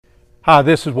Hi,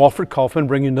 this is Walford Kaufman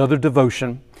bringing another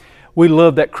devotion. We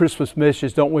love that Christmas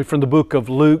message, don't we? From the book of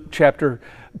Luke, chapter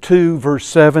 2, verse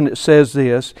 7, it says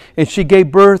this, "And she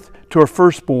gave birth to her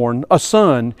firstborn, a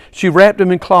son. She wrapped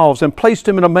him in cloths and placed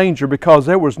him in a manger because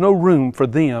there was no room for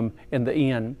them in the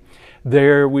inn."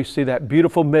 There we see that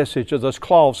beautiful message of those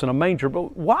cloths in a manger.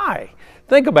 But why?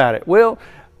 Think about it. Well,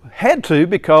 had to,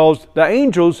 because the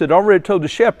angels had already told the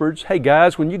shepherds, hey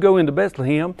guys, when you go into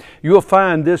Bethlehem, you'll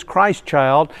find this Christ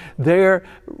child there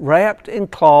wrapped in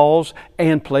cloths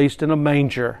and placed in a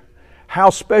manger. How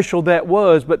special that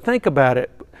was. But think about it.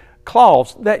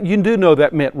 Cloths, that you do know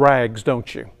that meant rags,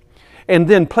 don't you? And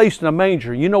then placed in a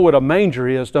manger. You know what a manger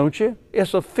is, don't you?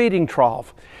 It's a feeding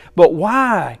trough. But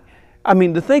why? I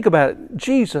mean, to think about it,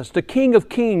 Jesus, the King of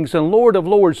Kings and Lord of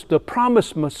Lords, the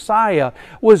promised Messiah,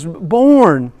 was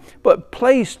born but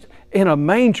placed in a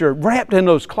manger, wrapped in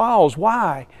those cloths.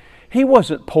 Why? He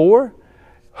wasn't poor.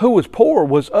 Who was poor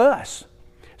was us.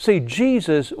 See,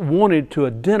 Jesus wanted to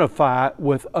identify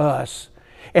with us.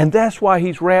 And that's why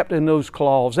He's wrapped in those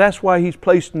cloths. That's why He's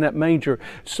placed in that manger,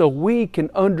 so we can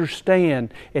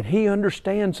understand, and He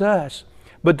understands us.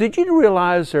 But did you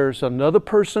realize there's another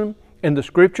person in the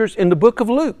Scriptures, in the book of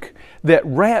Luke, that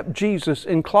wrapped Jesus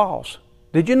in cloths?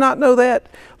 Did you not know that?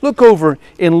 Look over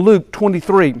in Luke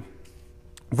 23,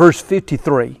 verse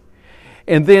 53.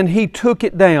 "And then he took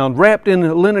it down, wrapped in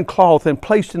a linen cloth, and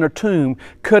placed in a tomb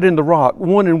cut in the rock,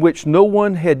 one in which no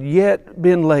one had yet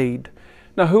been laid."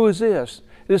 Now who is this?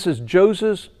 This is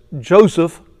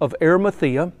Joseph of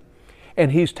Arimathea,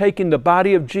 and he's taken the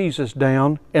body of Jesus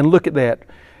down, and look at that,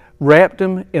 wrapped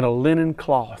him in a linen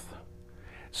cloth.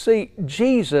 See,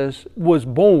 Jesus was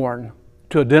born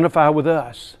to identify with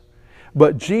us,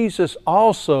 but Jesus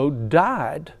also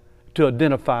died to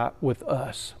identify with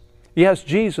us. Yes,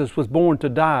 Jesus was born to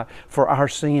die for our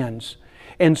sins.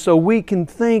 And so we can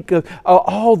think of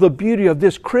all the beauty of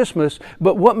this Christmas,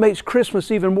 but what makes Christmas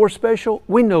even more special?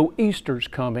 We know Easter's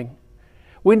coming.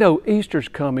 We know Easter's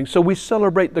coming, so we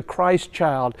celebrate the Christ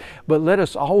child, but let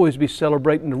us always be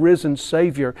celebrating the risen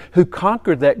Savior who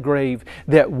conquered that grave,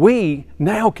 that we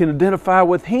now can identify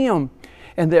with Him,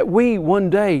 and that we,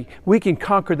 one day, we can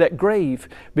conquer that grave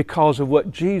because of what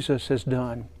Jesus has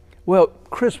done. Well,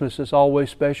 Christmas is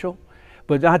always special,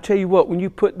 but I tell you what, when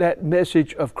you put that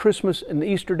message of Christmas and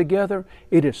Easter together,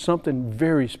 it is something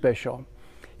very special.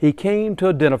 He came to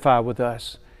identify with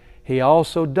us. He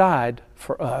also died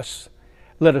for us.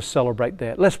 Let us celebrate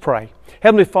that. Let's pray.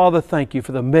 Heavenly Father, thank You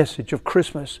for the message of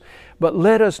Christmas. But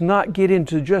let us not get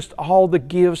into just all the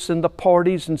gifts and the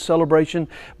parties and celebration,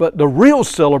 but the real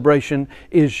celebration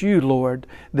is You, Lord,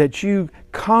 that You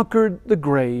conquered the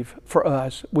grave for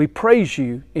us. We praise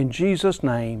You in Jesus'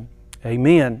 name.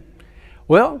 Amen.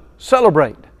 Well,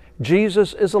 celebrate.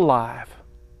 Jesus is alive.